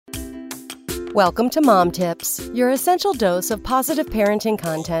Welcome to Mom Tips, your essential dose of positive parenting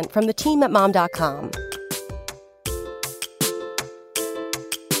content from the team at mom.com.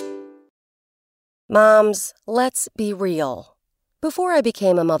 Moms, let's be real. Before I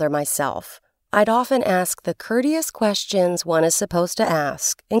became a mother myself, I'd often ask the courteous questions one is supposed to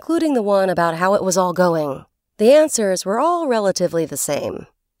ask, including the one about how it was all going. The answers were all relatively the same.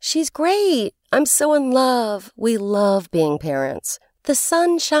 She's great. I'm so in love. We love being parents. The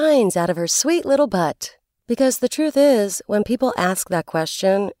sun shines out of her sweet little butt. Because the truth is, when people ask that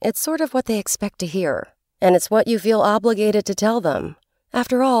question, it's sort of what they expect to hear. And it's what you feel obligated to tell them.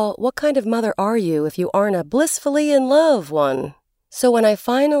 After all, what kind of mother are you if you aren't a blissfully in love one? So when I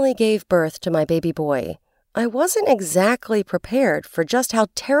finally gave birth to my baby boy, I wasn't exactly prepared for just how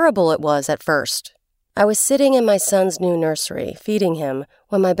terrible it was at first. I was sitting in my son's new nursery, feeding him,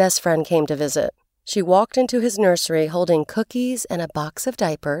 when my best friend came to visit. She walked into his nursery holding cookies and a box of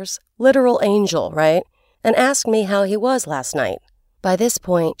diapers, literal angel, right? And asked me how he was last night. By this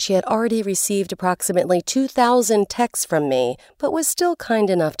point, she had already received approximately 2,000 texts from me, but was still kind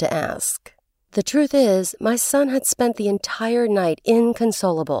enough to ask. The truth is, my son had spent the entire night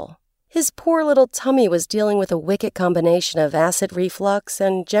inconsolable. His poor little tummy was dealing with a wicked combination of acid reflux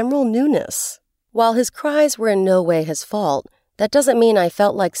and general newness. While his cries were in no way his fault, that doesn't mean I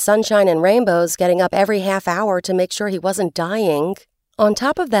felt like sunshine and rainbows getting up every half hour to make sure he wasn't dying. On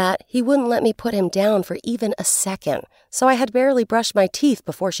top of that, he wouldn't let me put him down for even a second, so I had barely brushed my teeth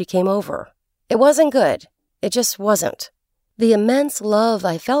before she came over. It wasn't good. It just wasn't. The immense love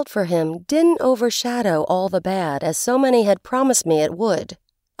I felt for him didn't overshadow all the bad as so many had promised me it would.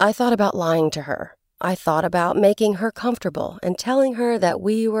 I thought about lying to her. I thought about making her comfortable and telling her that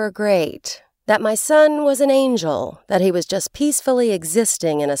we were great. That my son was an angel, that he was just peacefully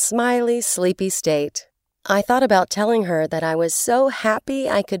existing in a smiley, sleepy state. I thought about telling her that I was so happy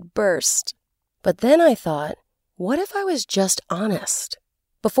I could burst. But then I thought, what if I was just honest?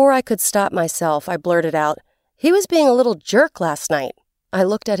 Before I could stop myself, I blurted out, "He was being a little jerk last night." I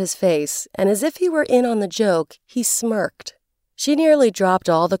looked at his face, and as if he were in on the joke, he smirked. She nearly dropped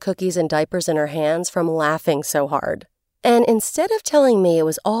all the cookies and diapers in her hands from laughing so hard. And instead of telling me it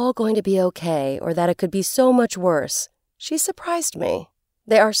was all going to be okay or that it could be so much worse, she surprised me.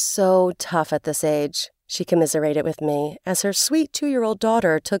 "They are so tough at this age," she commiserated with me as her sweet 2-year-old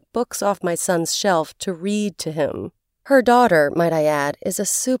daughter took books off my son's shelf to read to him. Her daughter, might I add, is a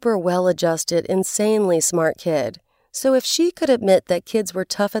super well-adjusted, insanely smart kid. So if she could admit that kids were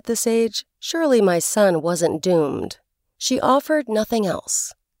tough at this age, surely my son wasn't doomed. She offered nothing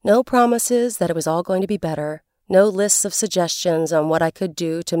else. No promises that it was all going to be better. No lists of suggestions on what I could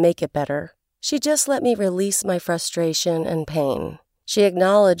do to make it better. She just let me release my frustration and pain. She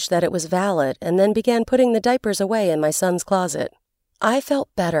acknowledged that it was valid and then began putting the diapers away in my son's closet. I felt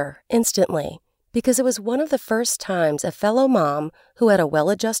better instantly because it was one of the first times a fellow mom who had a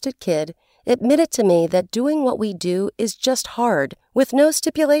well-adjusted kid admitted to me that doing what we do is just hard with no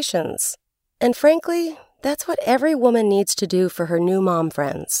stipulations. And frankly, that's what every woman needs to do for her new mom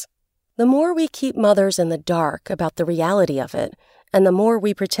friends. The more we keep mothers in the dark about the reality of it, and the more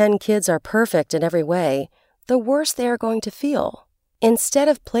we pretend kids are perfect in every way, the worse they are going to feel. Instead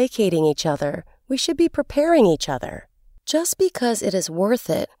of placating each other, we should be preparing each other. Just because it is worth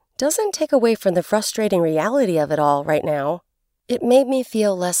it doesn't take away from the frustrating reality of it all right now. It made me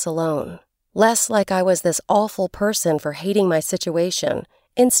feel less alone, less like I was this awful person for hating my situation,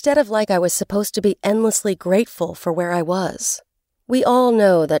 instead of like I was supposed to be endlessly grateful for where I was. We all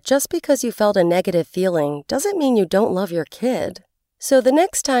know that just because you felt a negative feeling doesn't mean you don't love your kid. So the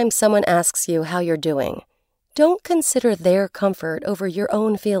next time someone asks you how you're doing, don't consider their comfort over your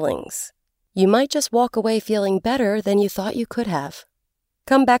own feelings. You might just walk away feeling better than you thought you could have.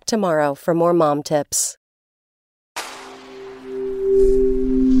 Come back tomorrow for more mom tips.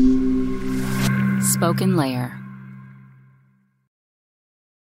 Spoken Layer.